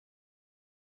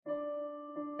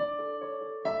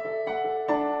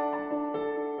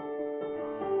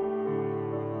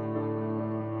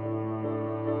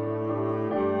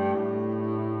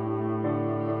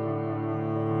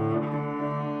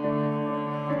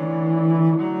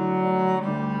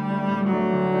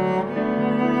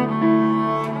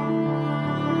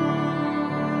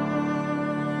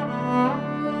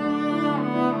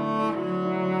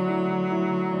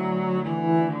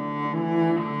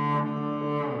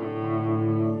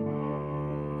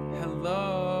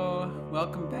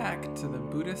welcome back to the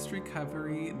Buddhist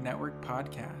Recovery Network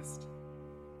podcast.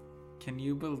 Can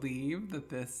you believe that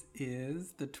this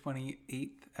is the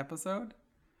 28th episode?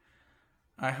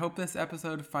 I hope this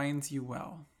episode finds you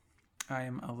well. I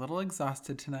am a little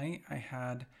exhausted tonight. I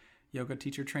had yoga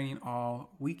teacher training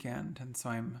all weekend, and so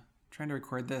I'm trying to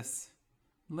record this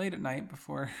late at night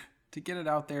to get it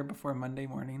out there before Monday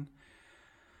morning.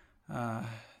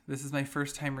 This is my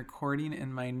first time recording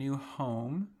in my new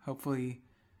home. Hopefully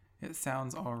it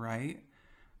sounds all right.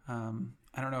 I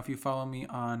don't know if you follow me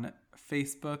on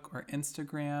Facebook or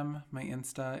Instagram. My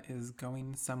Insta is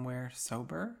Going Somewhere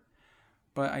Sober.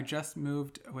 But I just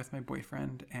moved with my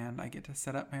boyfriend, and I get to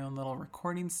set up my own little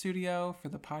recording studio for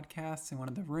the podcast in one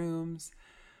of the rooms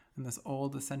in this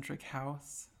old eccentric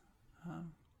house.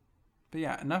 But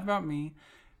yeah, enough about me.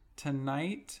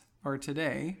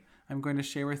 Today, I'm going to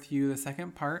share with you the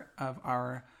second part of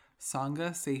our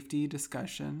Sangha safety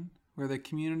discussion, where the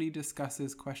community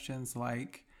discusses questions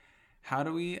like, how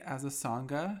do we as a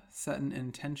Sangha set an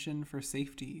intention for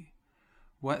safety?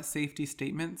 What safety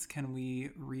statements can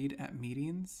we read at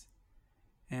meetings?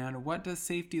 And what does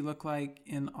safety look like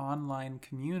in online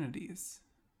communities?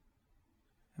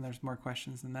 And there's more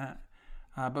questions than that.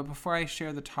 But before I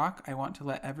share the talk, I want to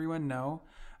let everyone know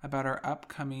about our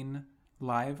upcoming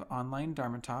live online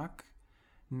Dharma talk.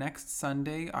 Next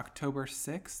Sunday, October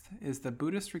 6th, is the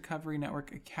Buddhist Recovery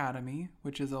Network Academy,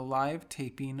 which is a live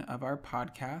taping of our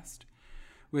podcast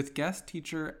with guest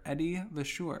teacher Eddie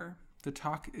LeSure. The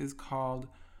talk is called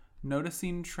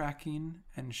Noticing, Tracking,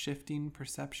 and Shifting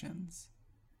Perceptions.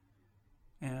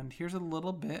 And here's a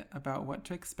little bit about what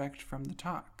to expect from the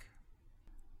talk.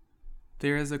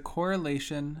 There is a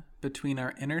correlation between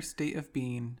our inner state of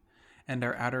being and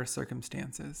our outer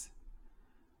circumstances.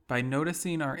 By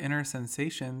noticing our inner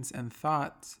sensations and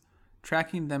thoughts,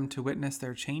 tracking them to witness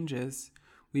their changes,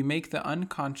 we make the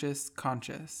unconscious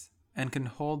conscious and can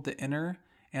hold the inner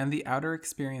and the outer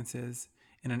experiences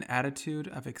in an attitude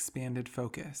of expanded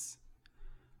focus.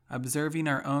 Observing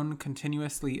our own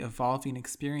continuously evolving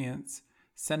experience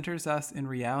centers us in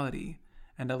reality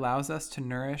and allows us to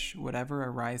nourish whatever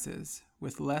arises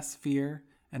with less fear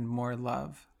and more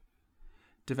love.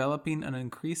 Developing an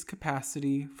increased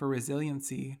capacity for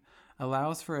resiliency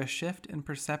allows for a shift in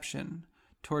perception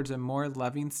towards a more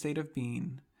loving state of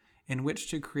being in which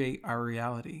to create our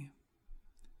reality.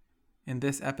 In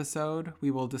this episode, we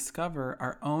will discover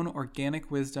our own organic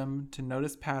wisdom to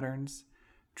notice patterns,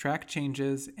 track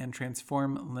changes, and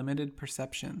transform limited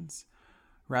perceptions.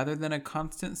 Rather than a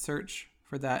constant search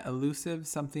for that elusive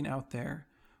something out there,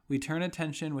 we turn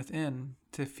attention within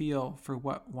to feel for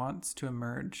what wants to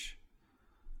emerge.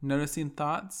 Noticing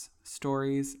thoughts,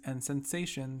 stories, and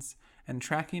sensations, and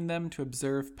tracking them to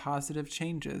observe positive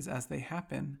changes as they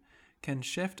happen can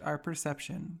shift our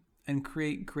perception and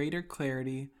create greater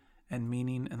clarity and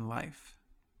meaning in life.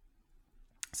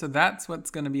 So that's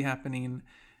what's going to be happening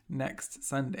next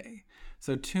Sunday.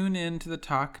 So tune in to the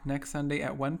talk next Sunday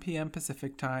at 1 p.m.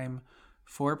 Pacific Time,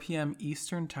 4 p.m.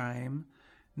 Eastern Time,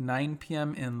 9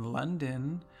 p.m. in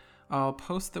London. I'll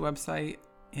post the website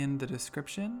in the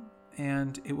description,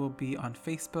 and it will be on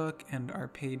Facebook and our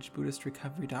page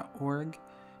buddhistrecovery.org.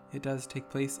 It does take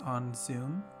place on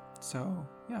Zoom, so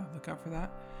yeah, look out for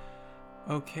that.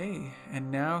 Okay,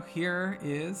 and now here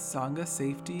is Sangha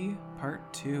Safety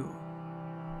Part 2.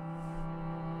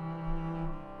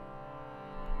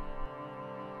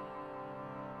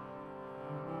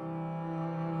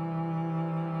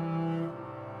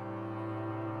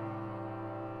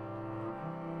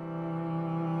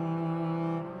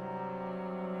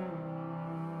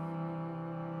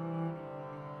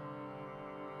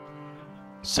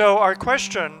 So our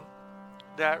question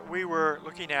that we were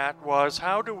looking at was,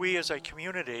 how do we as a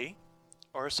community,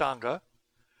 or a Sangha,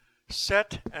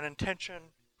 set an intention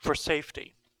for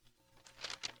safety?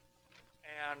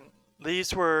 And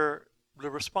these were the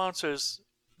responses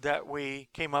that we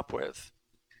came up with.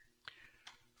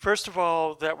 First of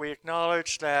all, that we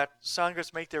acknowledge that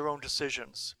Sanghas make their own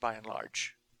decisions, by and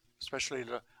large, especially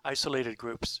the isolated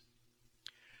groups.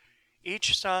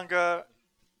 Each Sangha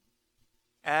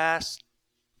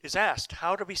is asked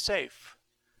how to be safe,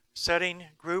 setting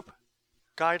group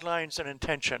guidelines and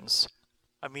intentions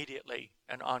immediately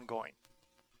and ongoing.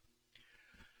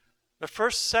 The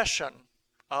first session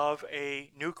of a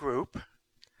new group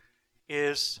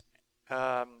sets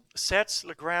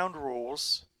the ground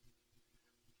rules,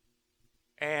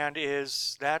 and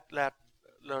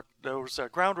those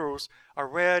ground rules are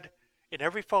read in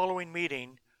every following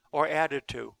meeting or added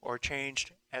to or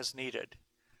changed as needed.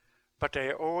 But they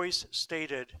are always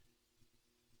stated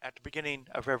at the beginning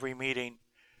of every meeting,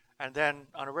 and then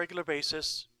on a regular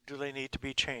basis, do they need to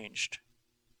be changed?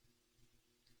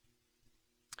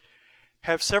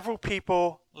 have several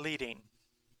people leading.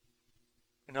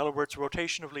 In other words,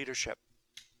 rotation of leadership,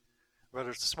 whether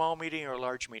it's a small meeting or a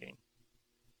large meeting.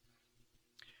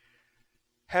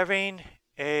 Having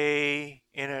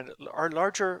our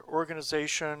larger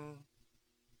organization,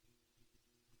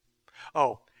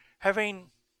 having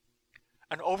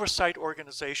an oversight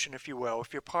organization, if you will.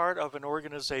 If you're part of an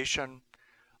organization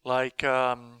like,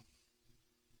 there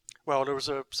was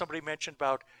somebody mentioned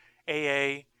about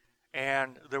AA,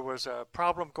 and there was a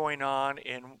problem going on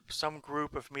in some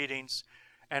group of meetings,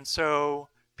 and so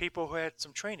people who had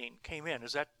some training came in.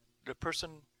 Is that the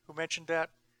person who mentioned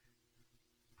that?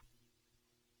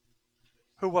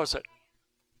 Who was it?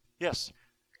 Yes.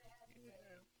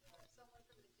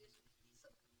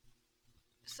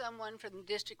 Someone from the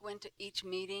district went to each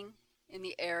meeting in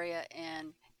the area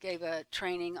and gave a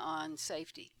training on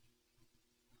safety.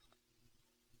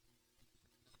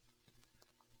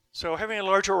 So having a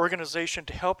larger organization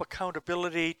to help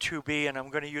accountability to be, and I'm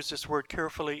going to use this word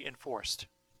carefully, enforced.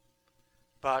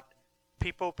 But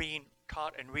people being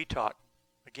taught and retaught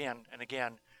again and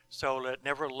again, so that it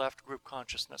never left group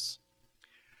consciousness.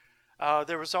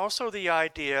 There was also the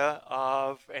idea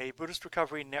of a Buddhist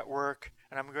Recovery Network,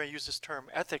 and I'm going to use this term,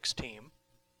 ethics team,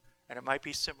 and it might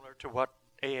be similar to what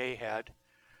AA had.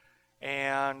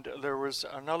 And there was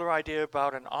another idea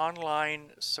about an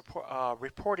online support,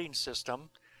 reporting system.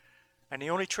 And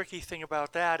the only tricky thing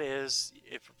about that is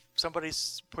if somebody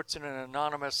puts in an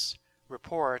anonymous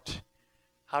report,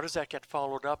 how does that get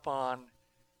followed up on,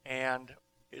 and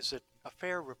is it a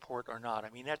fair report or not? I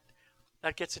mean, that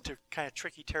gets into kind of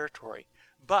tricky territory.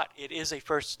 But it is a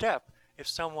first step if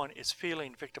someone is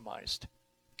feeling victimized.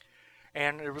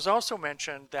 And it was also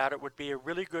mentioned that it would be a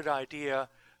really good idea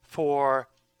for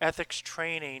ethics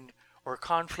training or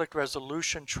conflict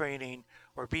resolution training,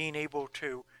 or being able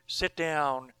to sit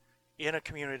down in a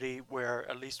community where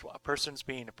at least a person's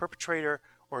being a perpetrator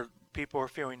or people are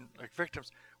feeling like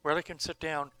victims, where they can sit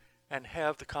down and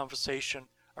have the conversation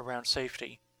around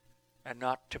safety and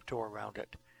not tiptoe around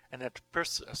it. And that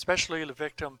especially the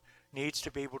victim needs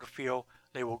to be able to feel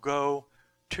they will go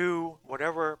to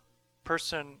whatever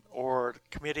person or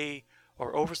committee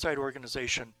or oversight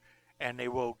organization, and they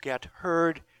will get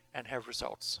heard and have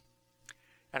results.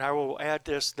 And I will add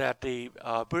this, that the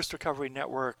Buddhist Recovery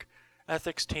Network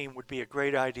ethics team would be a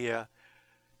great idea.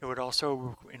 It would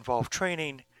also involve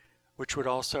training, which would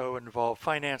also involve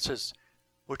finances,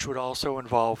 which would also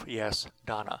involve, yes,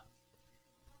 Donna.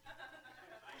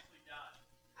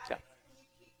 Yeah.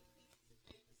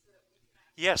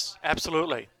 Yes,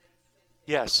 absolutely.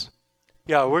 Yes.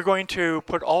 Yeah, we're going to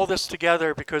put all this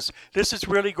together because this is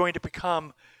really going to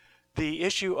become the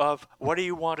issue of what do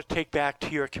you want to take back to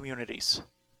your communities.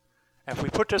 And if we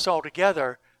put this all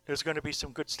together, there's going to be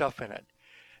some good stuff in it.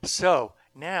 So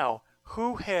now,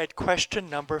 who had question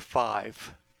number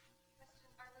 5?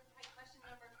 Question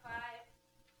number 5.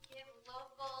 Give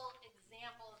local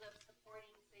examples of supporting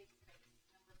safe space.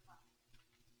 Number 5.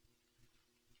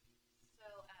 So,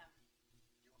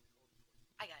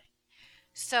 I got it.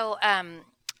 So,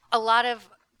 a lot of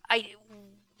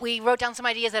we wrote down some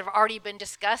ideas that have already been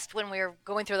discussed when we were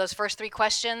going through those first 3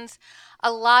 questions.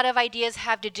 A lot of ideas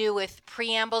have to do with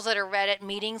preambles that are read at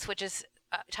meetings, which is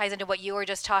ties into what you were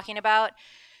just talking about.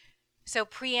 So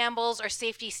preambles are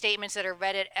safety statements that are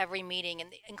read at every meeting,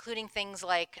 and including things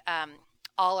like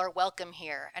all are welcome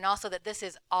here, and also that this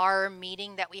is our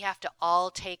meeting, that we have to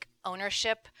all take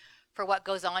ownership for what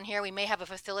goes on here. We may have a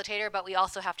facilitator, but we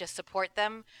also have to support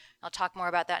them. I'll talk more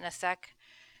about that in a sec.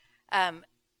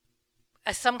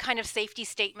 Some kind of safety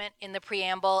statement in the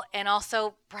preamble, and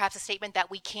also perhaps a statement that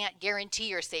we can't guarantee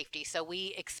your safety, so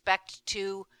we expect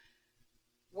to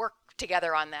work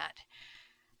together on that.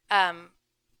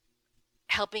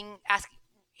 Helping ask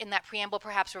in that preamble,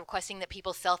 perhaps requesting that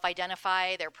people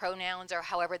self-identify their pronouns or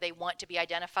however they want to be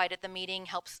identified at the meeting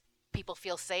helps people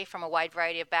feel safe from a wide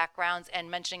variety of backgrounds, and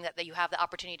mentioning that you have the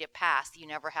opportunity to pass, you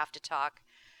never have to talk.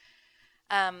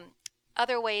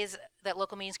 Other ways that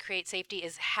local meetings create safety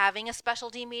is having a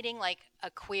specialty meeting, like a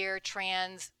queer,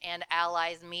 trans, and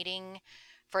allies meeting,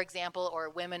 for example, or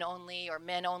women only or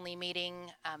men only meeting.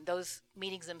 Those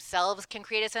meetings themselves can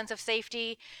create a sense of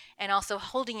safety, and also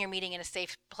holding your meeting in a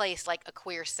safe place like a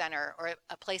queer center or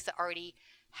a place that already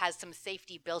has some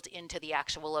safety built into the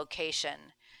actual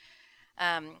location.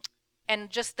 And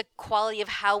just the quality of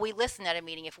how we listen at a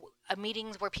meeting. If a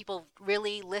meetings where people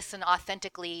really listen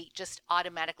authentically just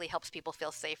automatically helps people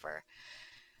feel safer.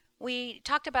 We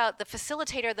talked about the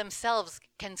facilitator themselves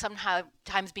can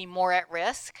sometimes be more at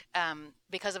risk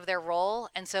because of their role.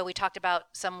 And so we talked about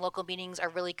some local meetings are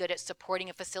really good at supporting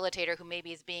a facilitator who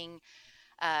maybe is being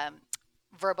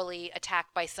verbally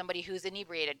attacked by somebody who's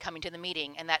inebriated coming to the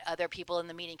meeting, and that other people in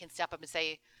the meeting can step up and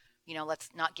say, let's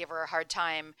not give her a hard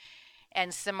time.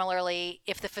 And similarly,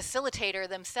 if the facilitator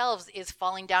themselves is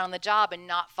falling down on the job and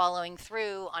not following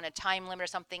through on a time limit or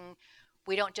something,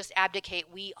 we don't just abdicate.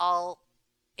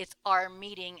 It's our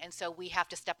meeting, and so we have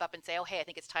to step up and say, oh, hey, I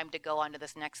think it's time to go on to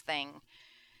this next thing.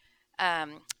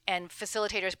 And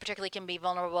facilitators particularly can be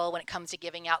vulnerable when it comes to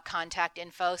giving out contact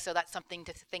info. So that's something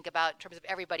to think about in terms of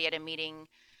everybody at a meeting.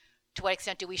 To what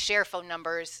extent do we share phone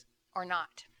numbers or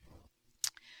not?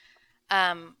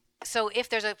 So if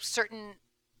there's a certain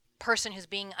person who's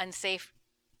being unsafe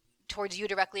towards you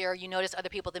directly, or you notice other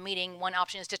people at the meeting, one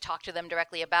option is to talk to them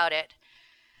directly about it.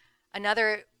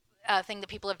 Another thing that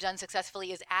people have done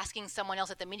successfully is asking someone else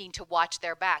at the meeting to watch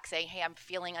their back, saying, hey, I'm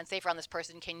feeling unsafe around this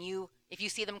person. If you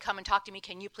see them come and talk to me,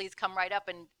 can you please come right up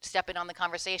and step in on the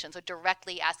conversation? So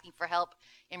directly asking for help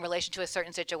in relation to a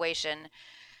certain situation.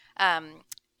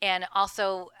 And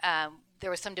also, there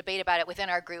was some debate about it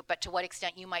within our group, but to what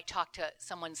extent you might talk to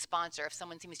someone's sponsor. If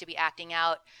someone seems to be acting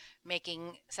out,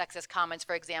 making sexist comments,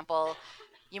 for example,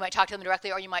 you might talk to them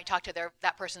directly, or you might talk to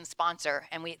that person's sponsor.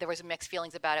 And there was mixed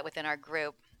feelings about it within our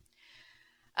group.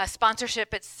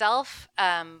 Sponsorship itself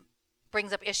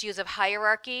brings up issues of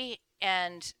hierarchy,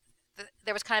 and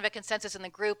there was kind of a consensus in the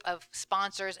group of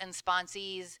sponsors and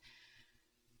sponsees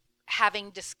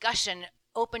having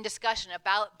open discussion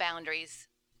about boundaries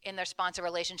in their sponsor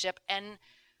relationship, and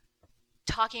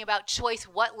talking about choice.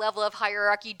 What level of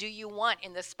hierarchy do you want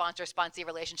in this sponsor-sponsee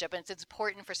relationship? And it's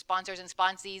important for sponsors and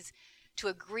sponsees to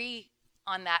agree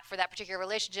on that for that particular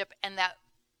relationship, and that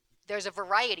there's a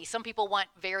variety. Some people want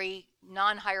very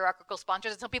non-hierarchical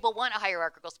sponsors, and some people want a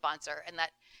hierarchical sponsor, and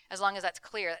that as long as that's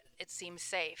clear, it seems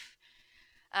safe.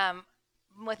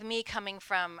 With me coming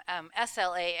from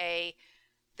SLAA,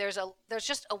 there's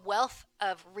just a wealth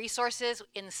of resources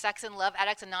in Sex and Love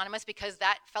Addicts Anonymous, because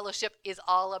that fellowship is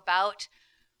all about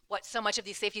what so much of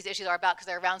these safety issues are about, because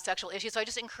they're around sexual issues. So I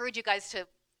just encourage you guys to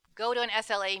go to an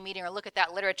SLAA meeting or look at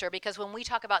that literature, because when we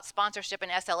talk about sponsorship in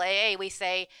SLAA, we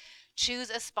say, choose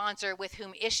a sponsor with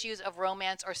whom issues of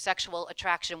romance or sexual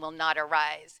attraction will not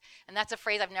arise. And that's a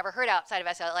phrase I've never heard outside of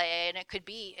SLAA, and it could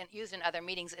be used in other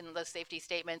meetings in those safety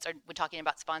statements or when talking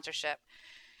about sponsorship.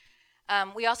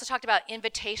 We also talked about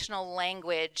invitational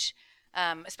language,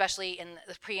 especially in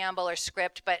the preamble or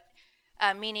script, but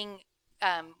meaning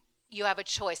you have a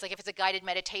choice. Like if it's a guided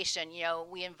meditation,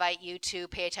 we invite you to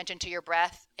pay attention to your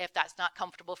breath. If that's not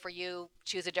comfortable for you,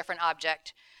 choose a different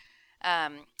object.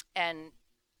 And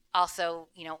also,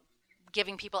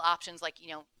 giving people options like,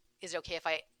 is it okay if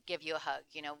I give you a hug?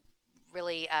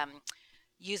 Really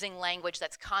using language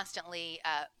that's constantly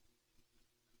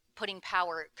putting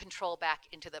power control back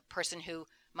into the person who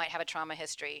might have a trauma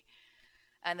history.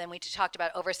 And then we talked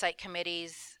about oversight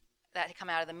committees that had come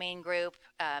out of the main group,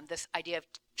 this idea of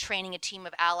training a team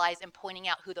of allies and pointing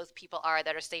out who those people are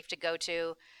that are safe to go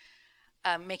to,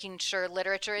 making sure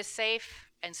literature is safe.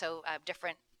 And so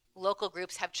different local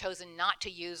groups have chosen not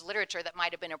to use literature that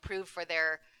might have been approved for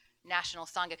their national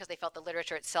Sangha because they felt the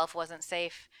literature itself wasn't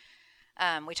safe.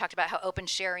 We talked about how open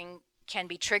sharing can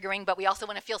be triggering, but we also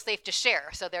want to feel safe to share.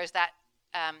 So there's that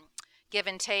give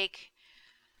and take.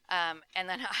 And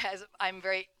then as I'm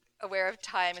very aware of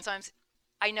time, and sometimes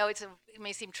I know it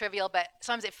may seem trivial, but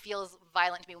sometimes it feels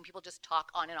violent to me when people just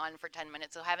talk on and on for 10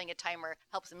 minutes. So having a timer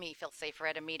helps me feel safer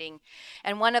at a meeting.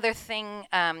 And one other thing,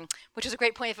 which is a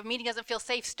great point, if a meeting doesn't feel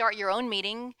safe, start your own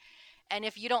meeting. And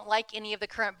if you don't like any of the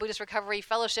current Buddhist Recovery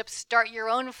Fellowships, start your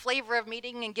own flavor of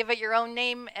meeting and give it your own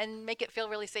name and make it feel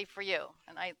really safe for you.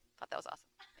 And I thought that was awesome.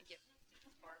 Thank you.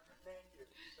 Thank you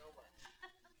so much.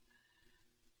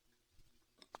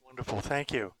 Wonderful,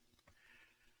 thank you.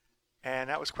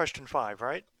 And that was question 5,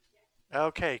 right?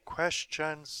 Okay,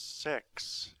 question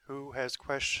 6. Who has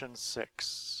question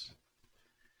 6?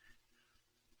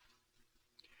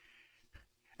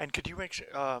 And could you make sure,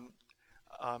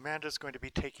 Amanda's going to be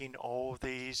taking all of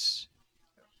these?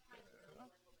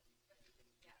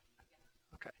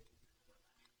 Okay.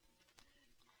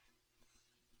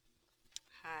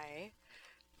 Hi,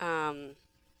 I'm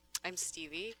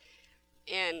Stevie,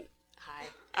 and hi.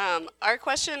 Our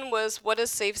question was, what does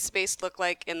safe space look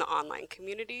like in the online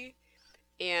community?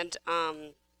 And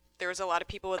there was a lot of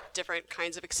people with different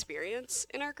kinds of experience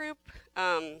in our group,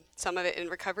 some of it in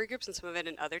recovery groups and some of it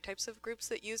in other types of groups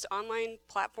that used online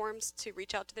platforms to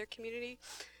reach out to their community.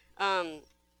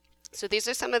 So these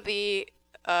are some of the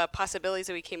possibilities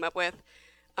that we came up with.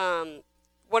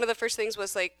 One of the first things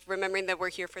was like remembering that we're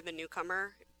here for the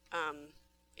newcomer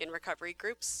in recovery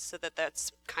groups, so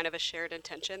that's kind of a shared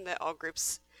intention that all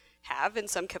groups have in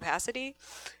some capacity.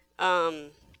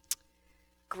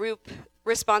 group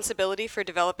responsibility for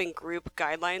developing group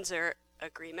guidelines or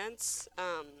agreements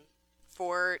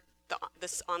for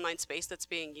this online space that's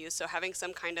being used. So having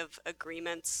some kind of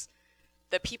agreements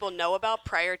that people know about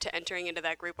prior to entering into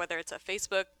that group, whether it's a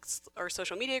Facebook or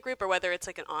social media group or whether it's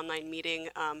like an online meeting,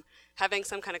 having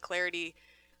some kind of clarity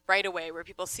right away where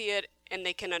people see it and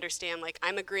they can understand, like,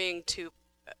 I'm agreeing to,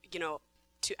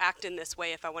 to act in this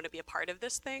way if I want to be a part of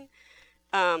this thing.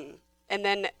 And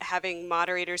then having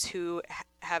moderators who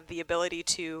have the ability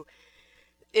to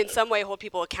in some way hold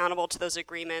people accountable to those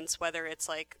agreements, whether it's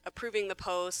like approving the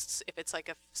posts, if it's like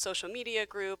a social media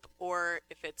group, or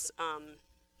if it's,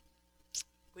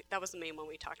 that was the main one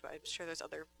we talked about. I'm sure there's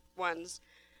other ones.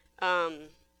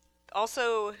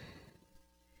 Also,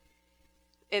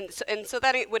 and so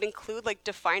that it would include like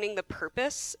defining the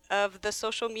purpose of the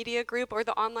social media group or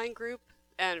the online group.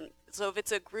 And so if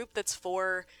it's a group that's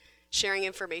for sharing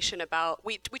information about,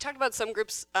 we talked about some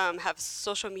groups have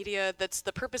social media that's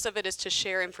the purpose of it is to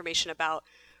share information about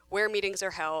where meetings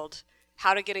are held,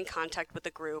 how to get in contact with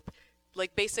the group,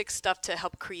 like basic stuff to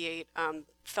help create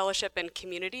fellowship and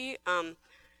community, and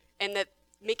that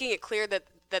making it clear that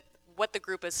what the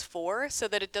group is for, so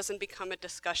that it doesn't become a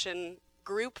discussion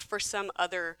group for some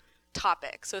other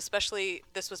topic. So especially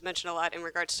this was mentioned a lot in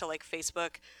regards to like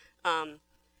Facebook.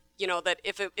 That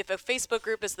if a Facebook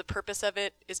group is the purpose of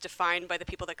it is defined by the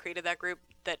people that created that group,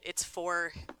 that it's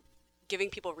for giving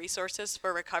people resources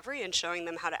for recovery and showing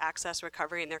them how to access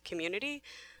recovery in their community.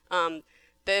 That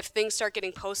if things start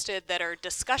getting posted that are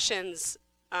discussions,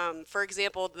 for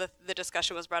example, the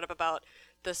discussion was brought up about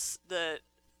the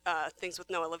things with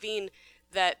Noah Levine,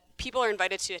 that people are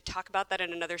invited to talk about that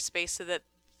in another space so that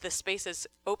the space is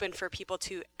open for people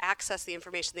to access the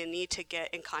information they need to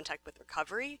get in contact with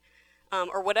recovery.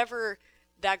 Or whatever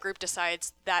that group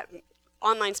decides that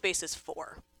online space is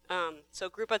for. So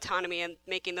group autonomy and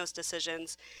making those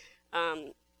decisions.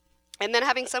 And then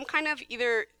having some kind of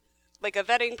either like a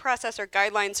vetting process or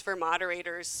guidelines for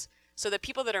moderators so that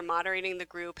people that are moderating the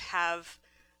group have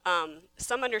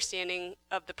some understanding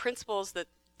of the principles that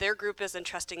their group is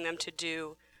entrusting them to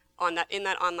do in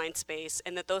that online space,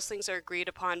 and that those things are agreed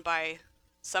upon by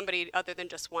somebody other than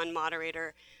just one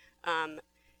moderator.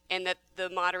 And that the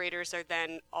moderators are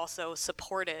then also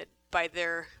supported by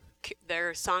their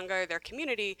Sangha, their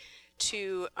community,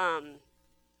 to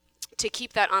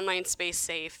keep that online space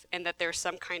safe, and that there's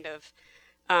some kind of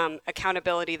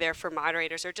accountability there for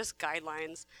moderators or just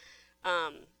guidelines.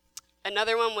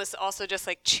 Another one was also just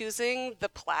like choosing the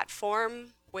platform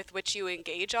with which you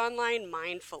engage online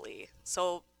mindfully.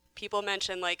 So people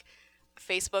mentioned like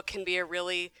Facebook can be a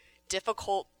really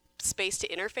difficult space to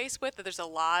interface with, that there's a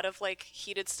lot of like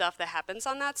heated stuff that happens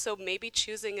on that. So maybe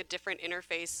choosing a different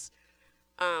interface,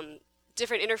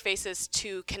 different interfaces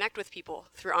to connect with people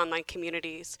through online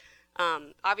communities.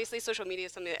 Obviously social media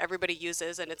is something that everybody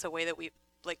uses, and it's a way that we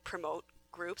like promote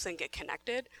groups and get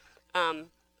connected.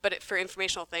 But for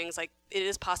informational things, like it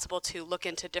is possible to look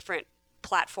into different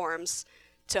platforms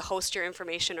to host your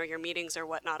information or your meetings or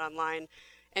whatnot online.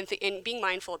 And being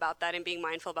mindful about that, and being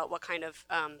mindful about what kind of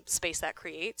space that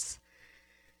creates.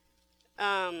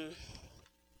 Some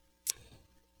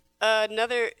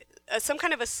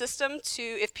kind of a system to,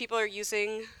 if people are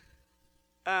using,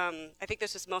 I think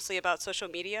this is mostly about social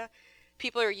media,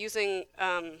 people are using,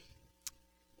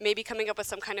 maybe coming up with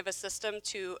some kind of a system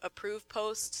to approve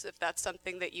posts, if that's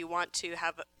something that you want to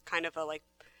have kind of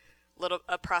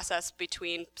a process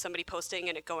between somebody posting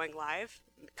and it going live,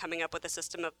 coming up with a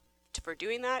system for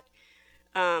doing that.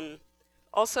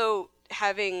 Also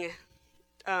having,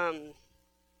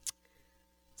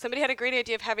 somebody had a great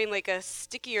idea of having like a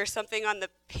sticky or something on the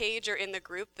page or in the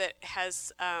group that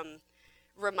has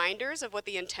reminders of what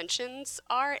the intentions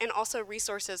are, and also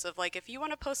resources of like, if you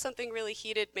want to post something really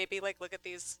heated, maybe like look at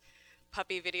these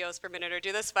puppy videos for a minute, or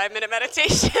do this 5-minute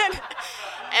meditation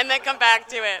and then come back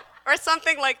to it, or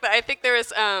something like that. I think there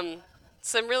is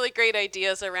some really great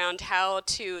ideas around how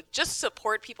to just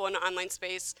support people in the online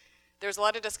space. There's a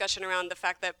lot of discussion around the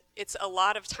fact that it's a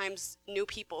lot of times new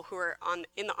people who are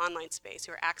in the online space,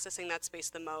 who are accessing that space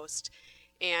the most.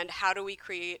 And how do we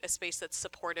create a space that's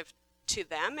supportive to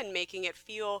them and making it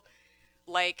feel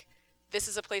like this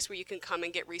is a place where you can come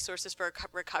and get resources for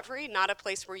recovery, not a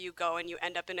place where you go and you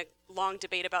end up in a long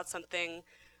debate about something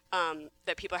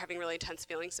that people are having really intense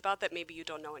feelings about that maybe you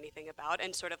don't know anything about,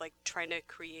 and sort of like trying to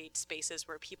create spaces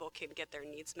where people can get their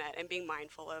needs met, and being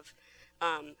mindful of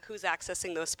who's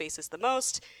accessing those spaces the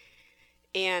most.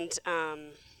 And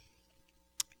then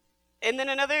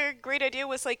another great idea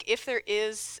was like, if there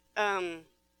is,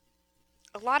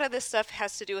 a lot of this stuff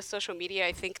has to do with social media.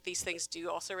 I think these things do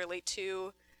also relate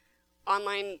to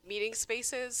online meeting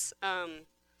spaces.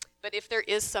 But if there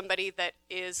is somebody that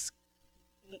is,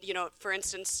 for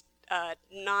instance,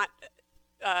 not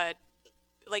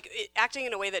acting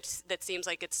in a way that seems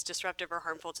like it's disruptive or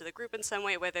harmful to the group in some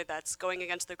way, whether that's going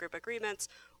against the group agreements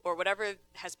or whatever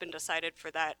has been decided for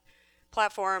that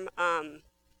platform,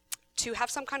 to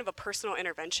have some kind of a personal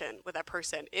intervention with that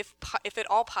person, if at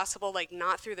all possible, like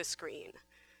not through the screen.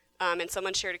 And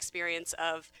someone shared experience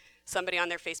of somebody on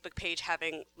their Facebook page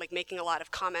making a lot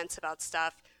of comments about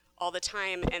stuff all the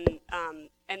time,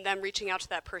 and them reaching out to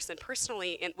that person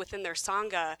personally within their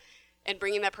Sangha, and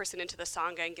bringing that person into the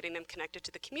Sangha and getting them connected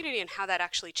to the community, and how that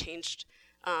actually changed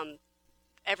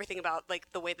everything about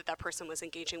the way that person was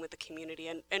engaging with the community,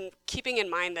 and keeping in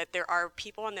mind that there are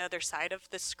people on the other side of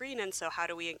the screen, and so how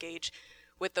do we engage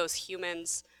with those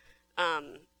humans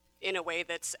in a way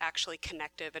that's actually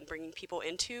connective and bringing people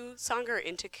into Sangha or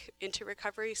into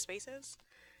recovery spaces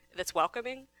that's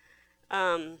welcoming.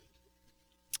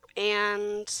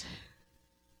 And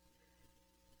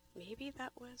maybe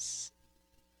that was,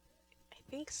 I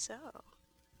think so.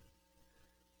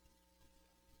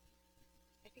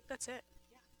 I think that's it.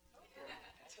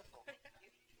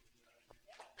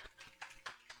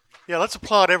 Yeah, let's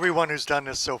applaud everyone who's done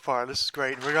this so far. This is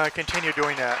great. We're going to continue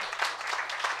doing that.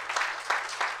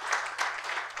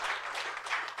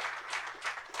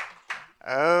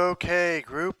 Okay,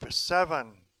 group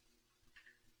 7.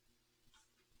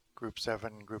 Group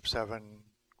 7, group 7,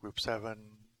 group 7.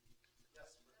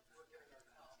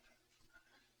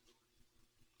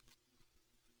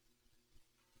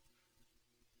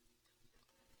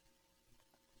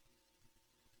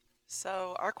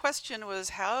 So our question was,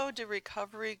 how do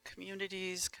recovery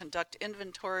communities conduct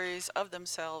inventories of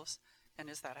themselves, and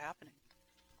is that happening?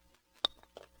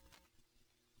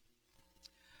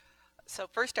 So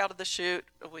first out of the chute,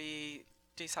 we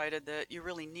decided that you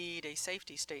really need a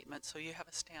safety statement so you have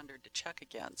a standard to check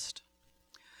against.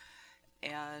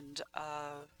 And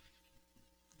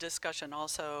discussion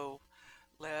also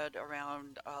led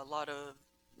around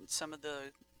some of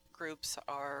the groups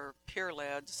are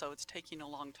peer-led, so it's taking a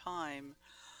long time.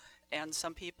 And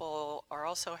some people are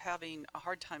also having a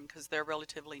hard time because they're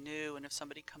relatively new, and if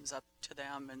somebody comes up to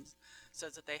them and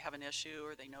says that they have an issue,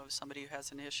 or they know somebody who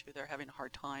has an issue, they're having a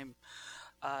hard time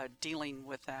dealing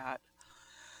with that.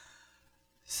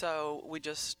 So we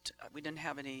didn't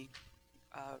have any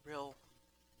real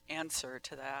answer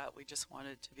to that. We just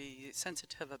wanted to be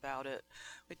sensitive about it.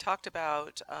 We talked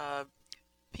about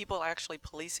people actually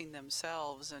policing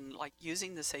themselves and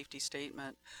using the safety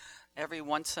statement. Every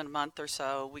once in a month or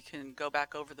so, we can go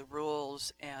back over the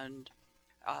rules and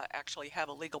actually have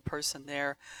a legal person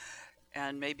there,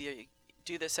 and maybe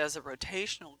do this as a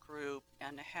rotational group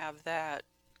and have that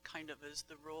kind of as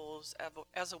the rules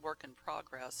as a work in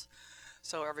progress,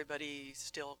 so everybody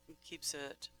still keeps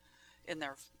it in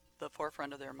the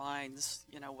forefront of their minds,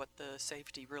 what the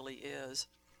safety really is,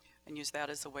 and use that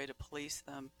as a way to police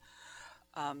them.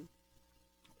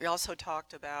 We also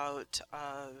talked about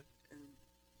in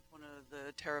one of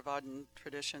the Theravadan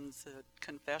traditions that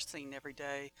confessing every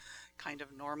day kind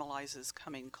of normalizes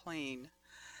coming clean,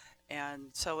 and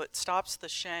so it stops the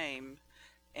shame,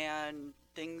 and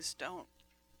things don't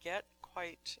get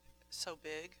quite so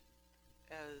big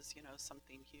as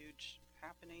something huge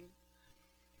happening.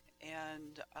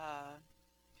 And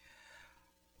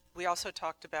we also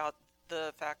talked about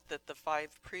the fact that the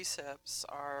 5 precepts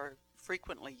are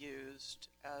frequently used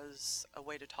as a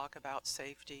way to talk about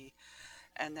safety,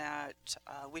 and that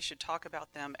we should talk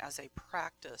about them as a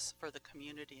practice for the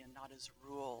community and not as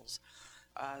rules.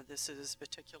 This is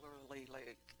particularly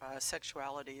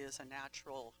sexuality is a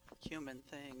natural human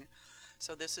thing.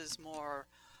 So this is more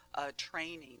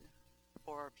training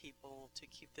for people to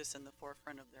keep this in the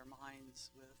forefront of their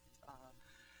minds with,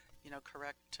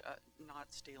 correct, not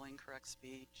stealing, correct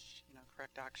speech,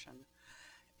 correct action.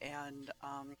 And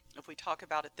if we talk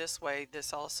about it this way,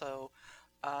 this also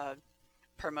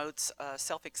promotes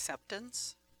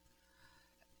self-acceptance,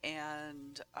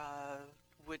 and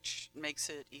which makes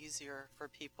it easier for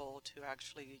people to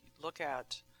actually look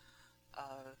at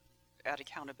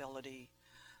accountability.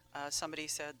 Somebody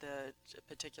said that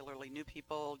particularly new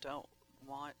people don't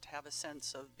want to have a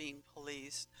sense of being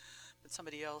policed, but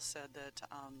somebody else said that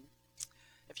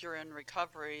if you're in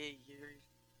recovery, you're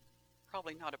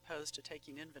probably not opposed to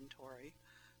taking inventory.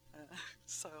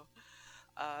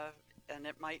 And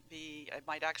it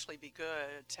might actually be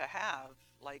good to have,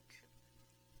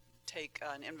 take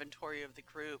an inventory of the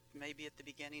group, maybe at the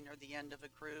beginning or the end of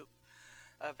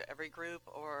every group,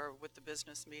 or with the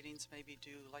business meetings, maybe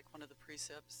do one of the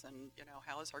precepts and,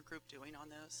 how is our group doing on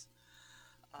this?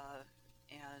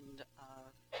 And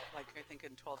like I think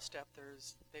in 12-step,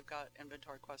 they've got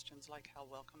inventory questions like how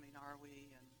welcoming are we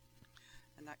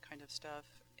and that kind of stuff.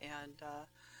 And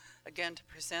again, to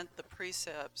present the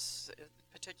precepts,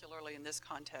 particularly in this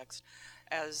context,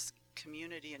 as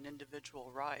community and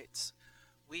individual rights.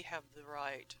 We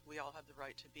all have the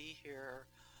right to be here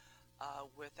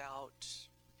without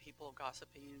people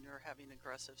gossiping or having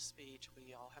aggressive speech.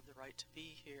 We all have the right to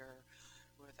be here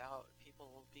without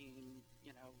people being,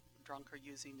 drunk or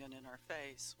using it in our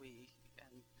face.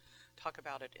 And talk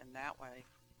about it in that way.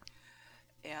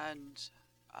 And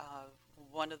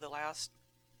one of the last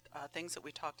things that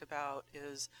we talked about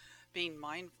is being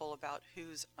mindful about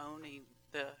who's owning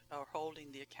or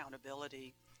holding the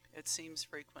accountability. It seems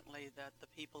frequently that the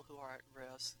people who are at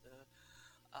risk, the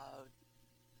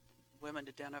women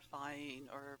identifying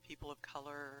or people of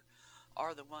color,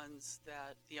 are the ones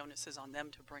that the onus is on them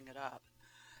to bring it up,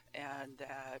 and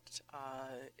that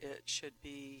it should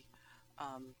be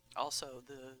also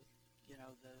the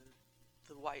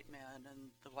white men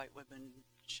and the white women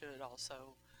should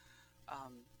also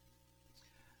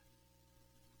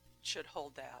should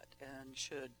hold that and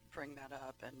should bring that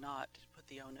up and not put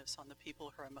the onus on the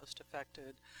people who are most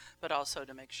affected, but also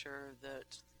to make sure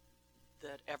that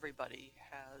everybody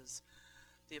has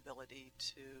the ability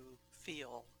to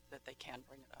feel that they can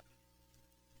bring it up.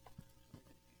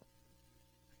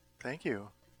 Thank you.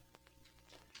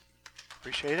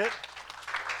 Appreciate it.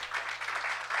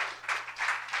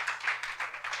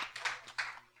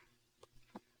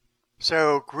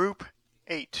 So, group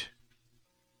 8.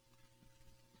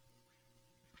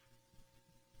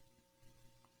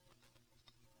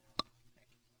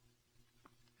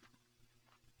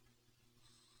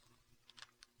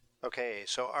 Okay,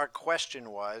 so our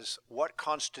question was, what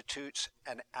constitutes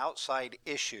an outside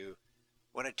issue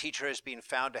when a teacher has been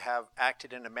found to have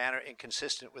acted in a manner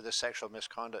inconsistent with a sexual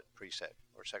misconduct precept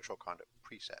or sexual conduct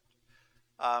precept?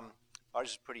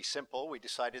 Ours is pretty simple. We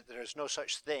decided that there's no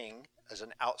such thing as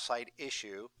an outside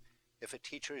issue if a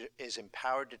teacher is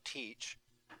empowered to teach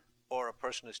or a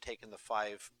person has taken the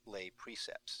 5 lay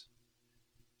precepts.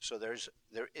 So there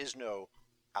is no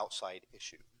outside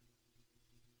issue.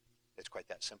 It's quite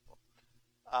that simple.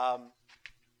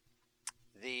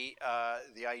 The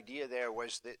idea there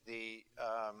was that we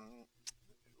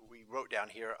wrote down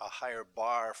here a higher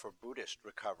bar for Buddhist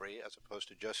recovery as opposed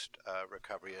to just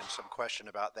recovery, and some question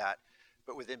about that.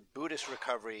 But within Buddhist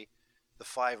recovery, the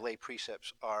 5 lay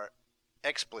precepts are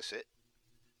explicit,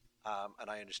 and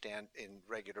I understand in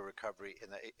regular recovery in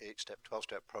the 8-step,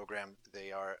 12-step program,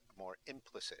 they are more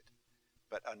implicit.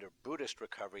 But under Buddhist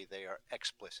recovery, they are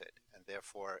explicit, and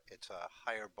therefore it's a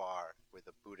higher bar with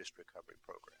a Buddhist recovery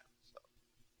program. So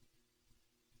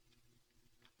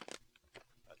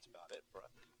that's about it for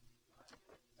us.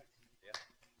 Yeah.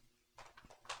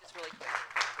 Just really quick.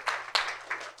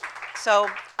 So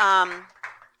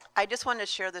I just wanted to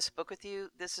share this book with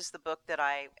you. This is the book that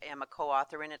I am a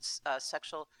co-author in. It's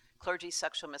Clergy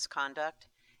Sexual Misconduct.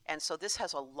 And so this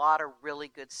has a lot of really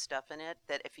good stuff in it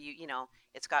that if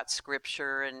it's got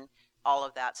scripture and all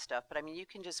of that stuff. But I mean, you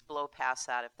can just blow past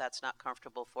that if that's not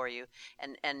comfortable for you.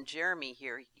 And Jeremy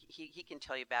here, he can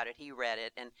tell you about it. He read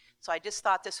it. And so I just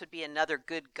thought this would be another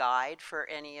good guide for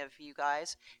any of you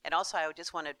guys. And also I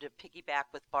just wanted to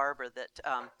piggyback with Barbara that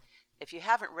if you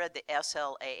haven't read the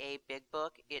SLAA Big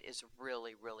Book, it is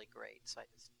really, really great. So I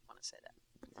just want to say that.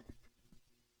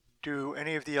 Do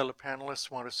any of the other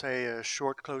panelists want to say a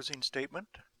short closing statement?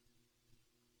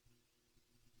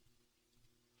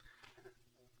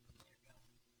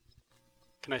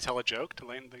 Can I tell a joke to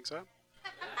lighten things up?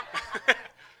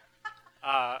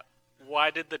 Why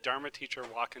did the Dharma teacher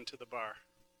walk into the bar?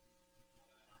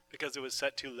 Because it was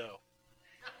set too low.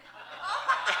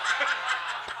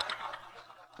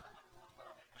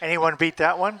 Anyone beat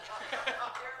that one?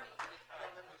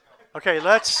 Okay,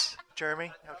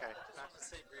 Jeremy. Okay.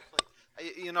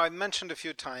 I mentioned a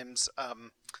few times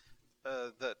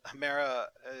that Hemera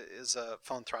is a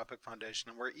philanthropic foundation,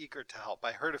 and we're eager to help.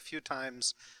 I heard a few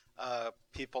times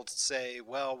people say,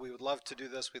 well, we would love to do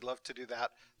this, we'd love to do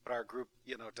that, but our group,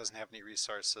 doesn't have any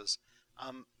resources.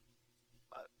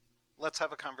 Let's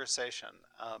have a conversation.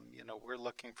 We're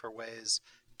looking for ways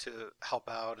to help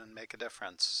out and make a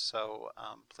difference. So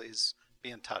please be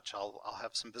in touch. I'll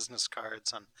have some business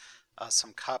cards and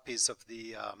some copies of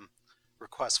the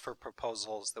requests for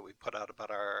proposals that we put out about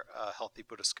our Healthy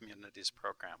Buddhist Communities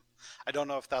program. I don't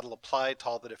know if that'll apply to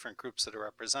all the different groups that are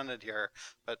represented here,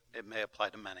 but it may apply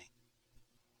to many.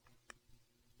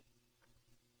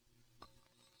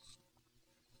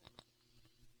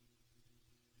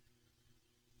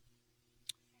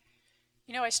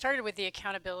 I started with the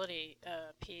accountability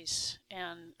piece,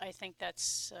 and I think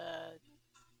that's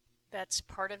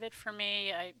part of it for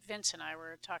me. Vince and I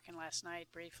were talking last night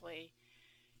briefly,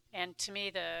 and to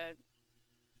me,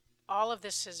 all of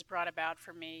this has brought about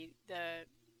for me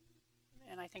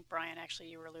and I think Brian, actually,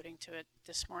 you were alluding to it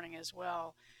this morning as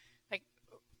well. Like,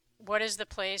 what is the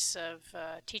place of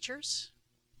teachers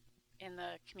in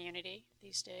the community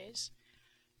these days?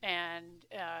 And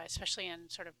especially in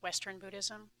sort of Western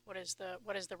Buddhism, what is the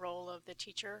role of the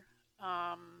teacher?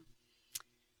 Our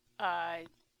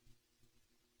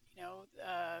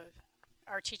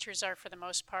teachers are, for the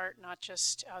most part, not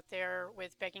just out there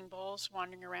with begging bowls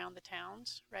wandering around the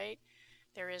towns, right?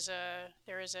 There is a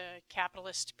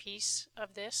capitalist piece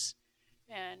of this,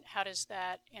 and how does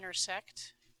that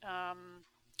intersect?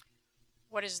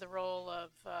 What is the role of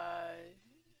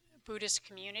Buddhist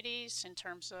communities in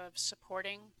terms of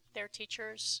supporting their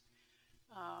teachers?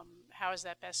 How is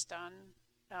that best done?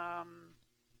 I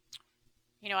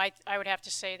would have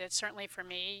to say that certainly for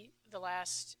me, the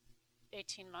last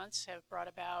 18 months have brought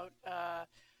about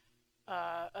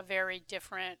a very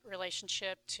different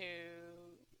relationship to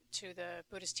the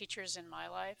Buddhist teachers in my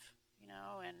life,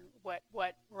 and what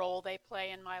role they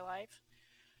play in my life.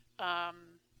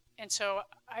 And so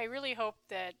I really hope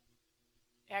that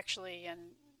actually, and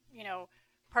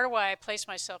part of why I placed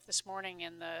myself this morning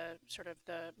in the sort of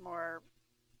the more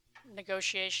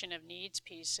negotiation of needs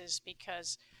piece is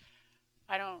because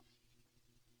I don't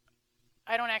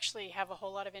actually have a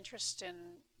whole lot of interest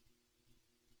in,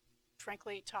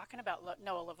 frankly, talking about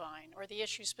Noah Levine or the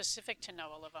issue specific to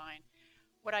Noah Levine.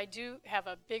 What I do have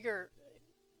a big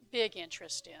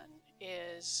interest in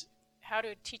is how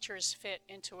do teachers fit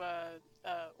into a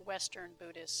Western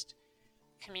Buddhist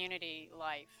community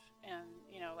life? And,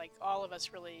 like all of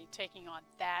us really taking on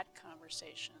that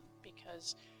conversation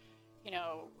because,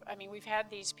 we've had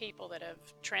these people that have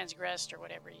transgressed or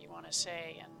whatever you want to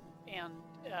say, and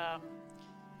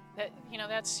that,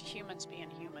 that's humans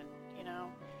being human,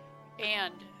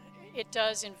 and it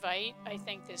does invite, I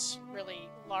think, this really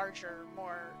larger,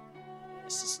 more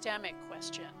systemic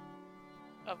question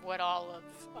of what all of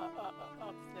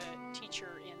the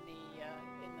teacher in the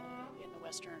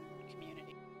Western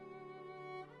community.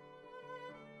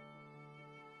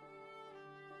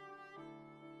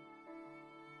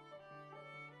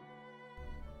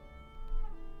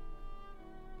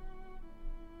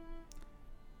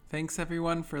 Thanks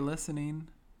everyone for listening.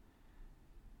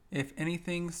 If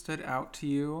anything stood out to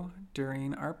you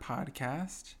during our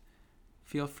podcast,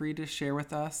 feel free to share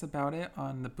with us about it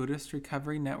on the Buddhist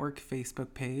Recovery Network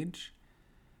Facebook page.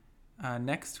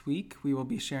 Next week, we will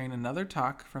be sharing another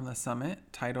talk from the summit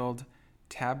titled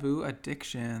Taboo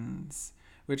Addictions,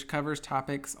 which covers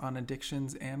topics on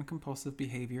addictions and compulsive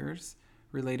behaviors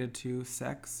related to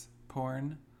sex,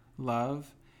 porn,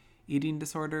 love, eating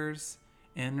disorders,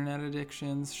 internet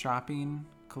addictions, shopping,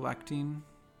 collecting.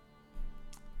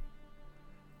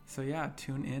 So yeah,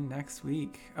 tune in next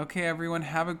week. Okay, everyone,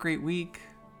 have a great week.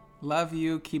 Love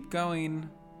you. Keep going.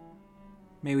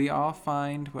 May we all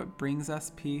find what brings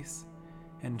us peace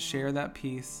and share that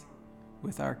peace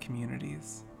with our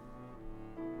communities.